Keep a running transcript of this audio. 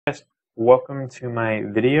Yes, welcome to my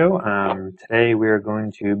video. Today we are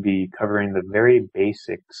going to be covering the very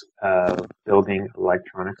basics of building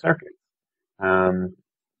electronic circuits.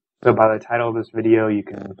 So by the title of this video, you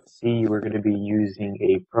can see we're going to be using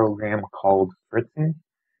a program called Fritzing.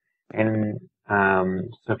 And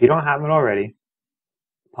so if you don't have it already,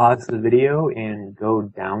 pause the video and go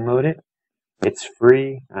download it. It's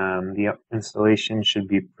free. The installation should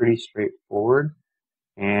be pretty straightforward.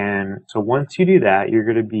 And so once you do that, you're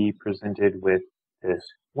going to be presented with this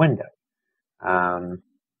window.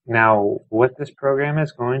 Now, what this program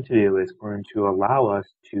is going to do is going to allow us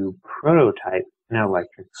to prototype an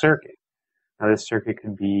electric circuit. Now, this circuit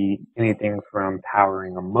could be anything from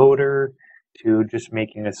powering a motor to just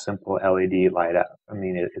making a simple LED light up. I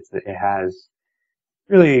mean, it has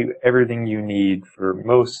really everything you need for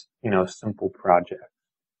most, simple projects.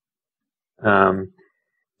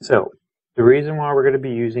 So the reason why we're going to be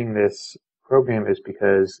using this program is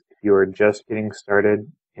because if you are just getting started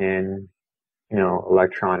in,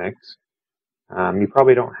 electronics, you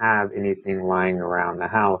probably don't have anything lying around the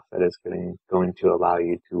house that is going to allow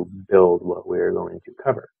you to build what we're going to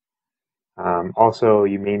cover. Also,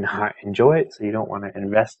 you may not enjoy it, so you don't want to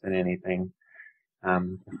invest in anything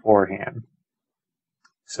beforehand.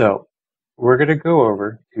 So we're going to go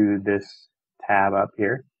over to this tab up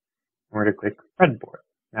here, and we're going to click Breadboard.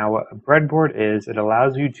 Now, what a breadboard is, it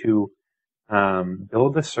allows you to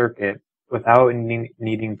build a circuit without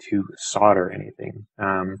needing to solder anything.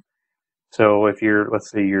 So if let's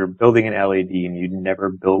say you're building an LED and you'd never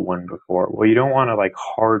built one before, well, you don't want to like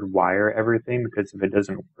hardwire everything, because if it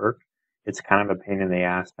doesn't work, it's kind of a pain in the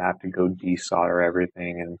ass to have to go desolder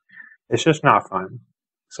everything, and it's just not fun.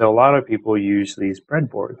 So a lot of people use these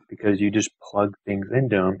breadboards because you just plug things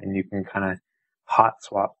into them and you can kind of hot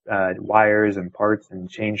swap wires and parts and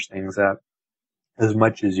change things up as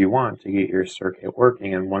much as you want to get your circuit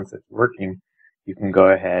working. And once it's working, you can go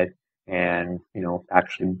ahead and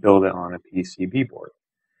actually build it on a PCB board.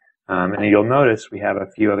 And you'll notice we have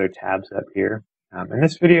a few other tabs up here. In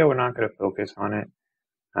this video, we're not going to focus on it.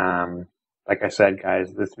 Like I said,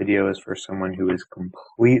 guys, this video is for someone who is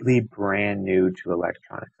completely brand new to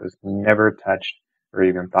electronics, has never touched or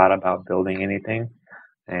even thought about building anything.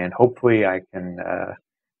 And hopefully I can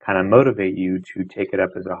kind of motivate you to take it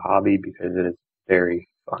up as a hobby, because it is very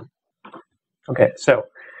fun. Okay, so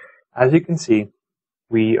as you can see,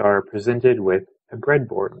 we are presented with a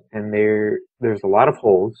breadboard, and there's a lot of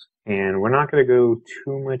holes, and we're not going to go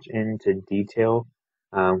too much into detail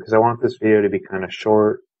because I want this video to be kind of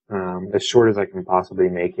short, as short as I can possibly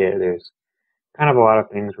make it. There's kind of a lot of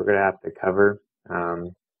things we're going to have to cover,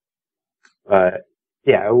 but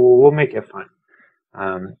yeah, we'll make it fun.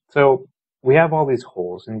 So we have all these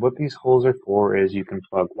holes, and what these holes are for is you can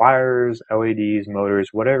plug wires, LEDs, motors,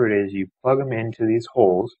 whatever it is, you plug them into these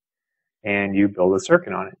holes and you build a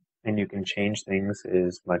circuit on it, and you can change things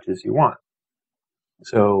as much as you want.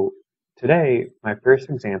 So today, my first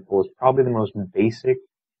example is probably the most basic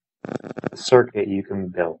circuit you can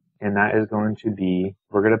build, and that is going to be,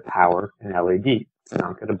 we're going to power an LED. It's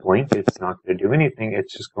not going to blink, it's not going to do anything,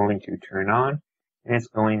 it's just going to turn on, and it's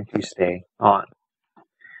going to stay on.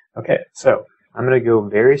 Okay, so I'm going to go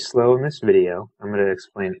very slow in this video. I'm going to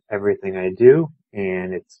explain everything I do,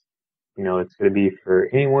 and it's going to be for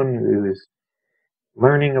anyone who's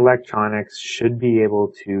learning electronics, should be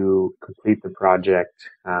able to complete the project,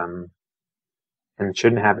 and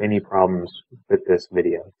shouldn't have any problems with this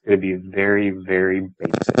video. It's going to be very, very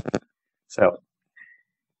basic. So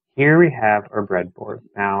here we have our breadboard.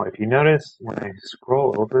 Now, if you notice, when I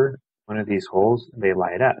scroll over one of these holes, they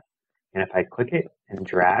light up. And if I click it and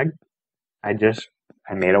drag, I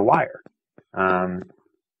made a wire.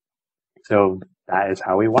 So that is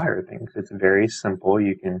how we wire things. It's very simple.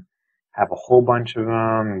 You can have a whole bunch of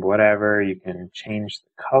them, whatever. You can change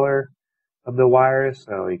the color of the wires,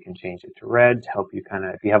 so you can change it to red to help you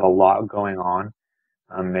if you have a lot going on,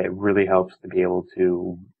 it really helps to be able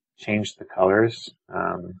to change the colors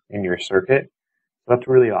in your circuit. So that's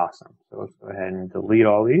really awesome. So let's go ahead and delete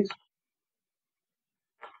all these.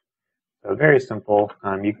 So very simple.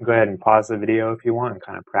 You can go ahead and pause the video if you want and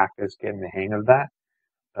kind of practice getting the hang of that.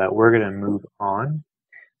 But we're going to move on.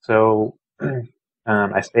 So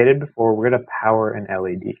I stated before, we're going to power an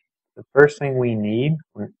LED. The first thing we need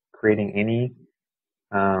when creating any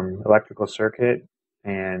electrical circuit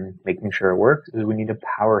and making sure it works is we need a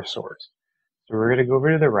power source. So we're going to go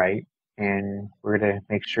over to the right, and we're going to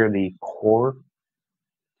make sure the core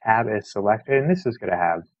tab is selected, and this is going to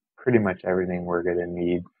have pretty much everything we're going to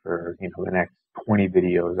need for the next 20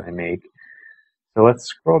 videos I make. So let's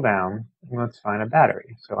scroll down and let's find a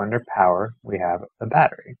battery. So under power, we have a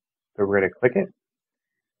battery. So we're going to click it,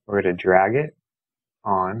 we're going to drag it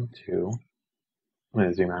onto, I'm going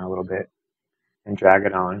to zoom out a little bit, and drag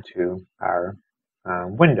it onto our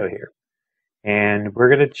window here. And we're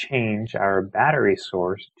going to change our battery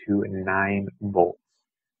source to 9 volts.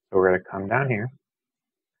 So we're going to come down here,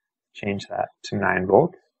 change that to 9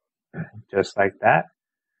 volts, just like that.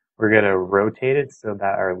 We're going to rotate it so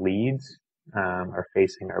that our leads are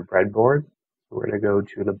facing our breadboard. So we're going to go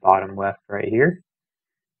to the bottom left right here,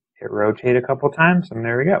 hit rotate a couple times, and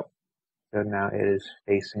there we go. So now it is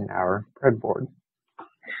facing our breadboard.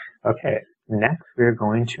 Okay, next we're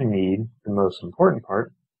going to need the most important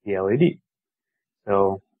part, the LED.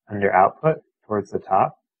 So under output towards the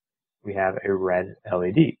top, we have a red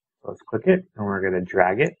LED. So let's click it and we're going to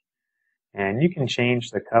drag it. And you can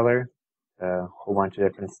change the color, a whole bunch of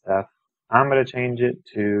different stuff. I'm going to change it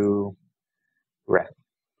to red.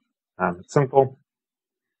 It's simple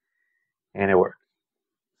and it works.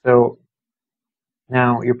 So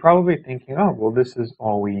now you're probably thinking, oh, well, this is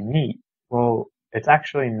all we need. Well, it's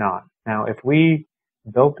actually not. Now, if we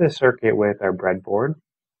built this circuit with our breadboard,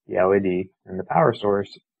 the LED, and the power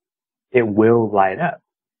source, it will light up.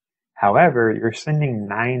 However, you're sending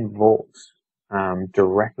 9 volts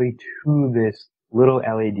directly to this little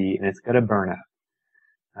LED, and it's going to burn up.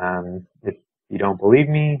 If you don't believe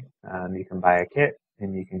me, you can buy a kit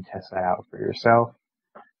and you can test that out for yourself.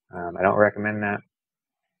 I don't recommend that.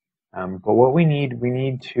 But what we need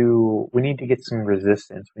to get some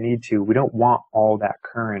resistance. We don't want all that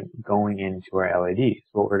current going into our LEDs.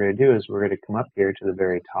 So what we're going to do is we're going to come up here to the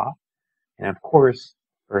very top. And of course,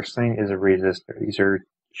 first thing is a resistor. These are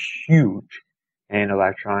huge in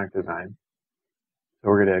electronic design. So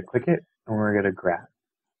we're going to click it and we're going to grab.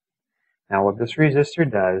 Now what this resistor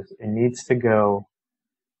does, it needs to go,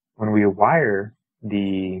 when we wire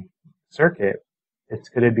the circuit, it's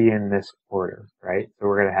going to be in this order, right? So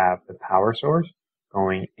we're going to have the power source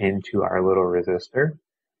going into our little resistor,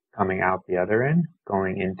 coming out the other end,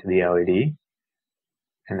 going into the LED,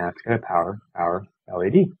 and that's going to power our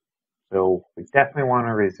LED. So we definitely want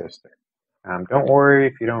a resistor. Don't worry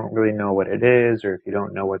if you don't really know what it is, or if you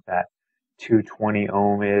don't know what that 220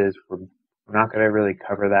 ohm is. We're not going to really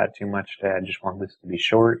cover that too much today. I just want this to be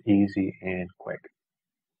short, easy, and quick.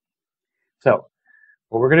 So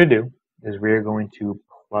what we're going to do is we're going to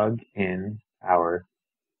plug in our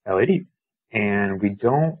LED. And we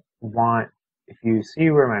don't want, if you see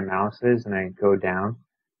where my mouse is and I go down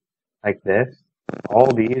like this,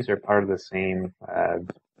 all these are part of the same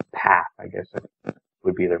path, I guess that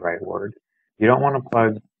would be the right word. You don't want to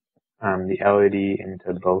plug the LED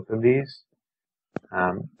into both of these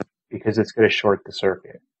because it's going to short the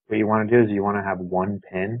circuit. What you want to do is you want to have one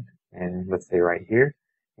pin, and let's say right here,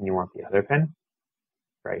 and you want the other pin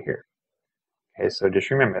right here. Okay, so just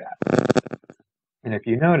remember that. And if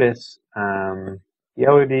you notice, the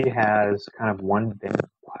LED has kind of one thin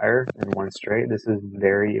wire and one straight. This is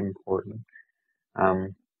very important.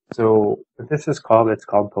 So what this is called, it's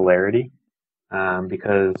called polarity,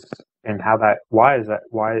 because, and how that, why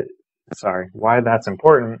that's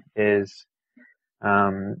important is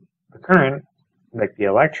the current, like the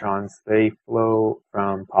electrons, they flow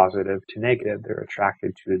from positive to negative. They're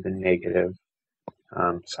attracted to the negative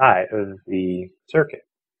side of the circuit.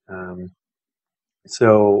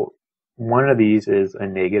 So one of these is a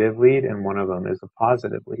negative lead and one of them is a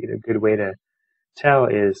positive lead. A good way to tell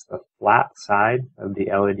is the flat side of the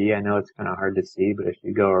LED. I know it's kind of hard to see, but if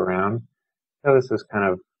you go around, so this is kind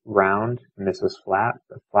of round and this is flat.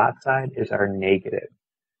 The flat side is our negative.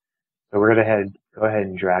 So we're going to go ahead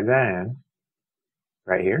and drag that in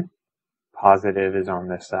right here. Positive is on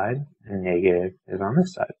this side and negative is on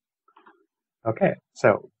this side. Okay,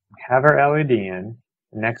 so we have our LED in.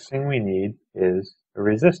 The next thing we need is a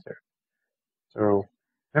resistor. So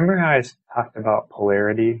remember how I talked about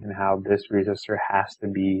polarity and how this resistor has to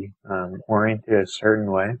be oriented a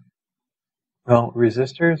certain way? Well,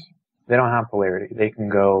 resistors, they don't have polarity. They can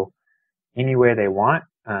go any way they want.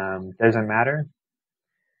 Doesn't matter.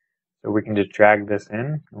 So we can just drag this in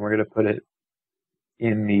and we're going to put it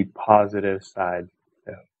in the positive side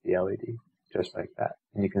of the LED, just like that.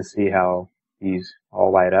 And you can see how these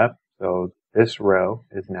all light up. So this row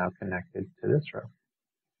is now connected to this row.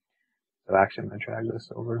 So actually I'm going to drag this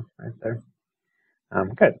over right there.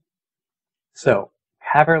 Good. So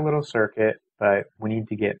have our little circuit, but we need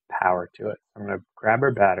to get power to it. I'm going to grab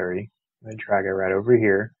our battery. I'm going to drag it right over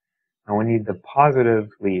here. And we need the positive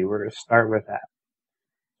lead. We're going to start with that.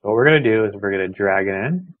 So what we're going to do is we're going to drag it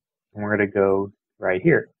in, and we're going to go right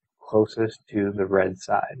here, closest to the red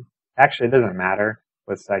side. Actually, it doesn't matter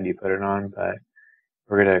what side you put it on, but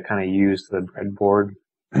we're going to kind of use the breadboard.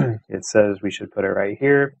 It says we should put it right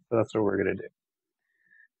here, so that's what we're going to do.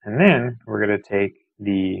 And then we're going to take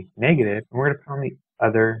the negative and we're going to put on the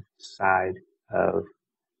other side of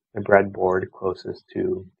the breadboard closest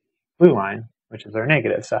to blue line, which is our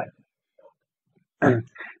negative side.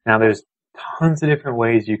 Now there's tons of different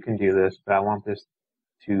ways you can do this, but I want this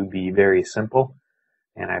to be very simple,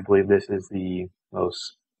 and I believe this is the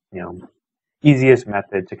most, easiest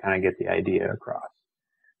method to kind of get the idea across.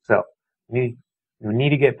 So you need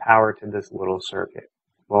to get power to this little circuit.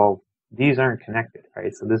 Well, these aren't connected,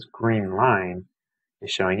 right? So this green line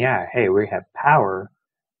is showing, yeah, hey, we have power,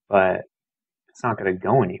 but it's not going to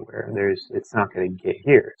go anywhere. It's not going to get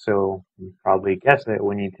here. So you probably guessed it.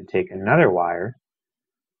 We need to take another wire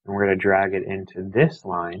and we're going to drag it into this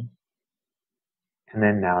line, and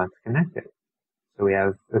then now it's connected. So we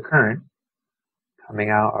have the current coming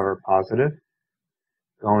out of our positive,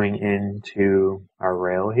 going into our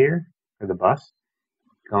rail here, or the bus,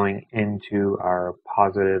 going into our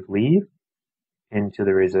positive lead, into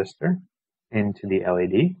the resistor, into the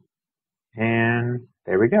LED, and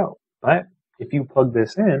there we go. But if you plug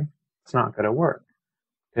this in, it's not going to work.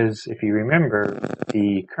 Because if you remember,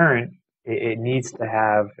 the current, it needs to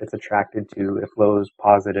have, it's attracted to, it flows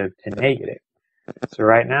positive to negative. So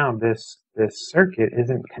right now, this circuit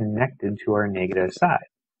isn't connected to our negative side.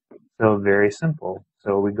 So very simple.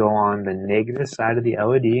 So we go on the negative side of the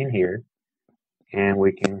LED in here, and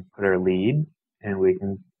we can put our lead, and we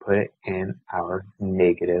can put it in our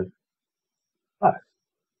negative bus.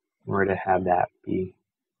 We're to have that be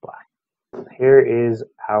black. Here is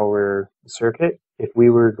our circuit. If we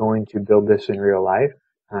were going to build this in real life,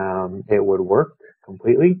 it would work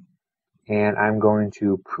completely. And I'm going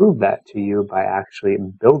to prove that to you by actually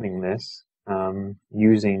building this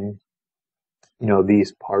using,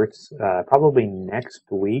 these parts probably next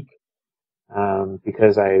week,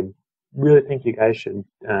 because I really think you guys should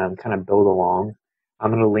kind of build along.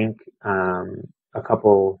 I'm going to link a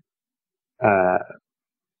couple. I'm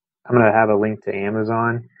going to have a link to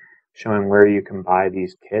Amazon showing where you can buy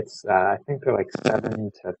these kits. I think they're like $7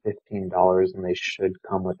 to $15, and they should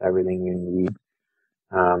come with everything you need.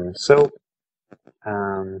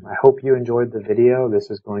 I hope you enjoyed the video. This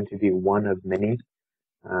is going to be one of many.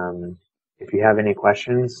 If you have any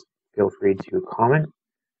questions, feel free to comment.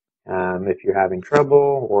 If you're having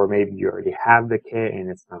trouble, or maybe you already have the kit and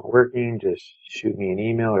it's not working, just shoot me an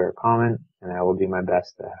email or a comment, and I will do my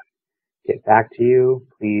best to get back to you.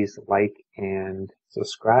 Please like and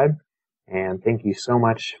subscribe, and thank you so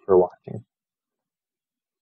much for watching.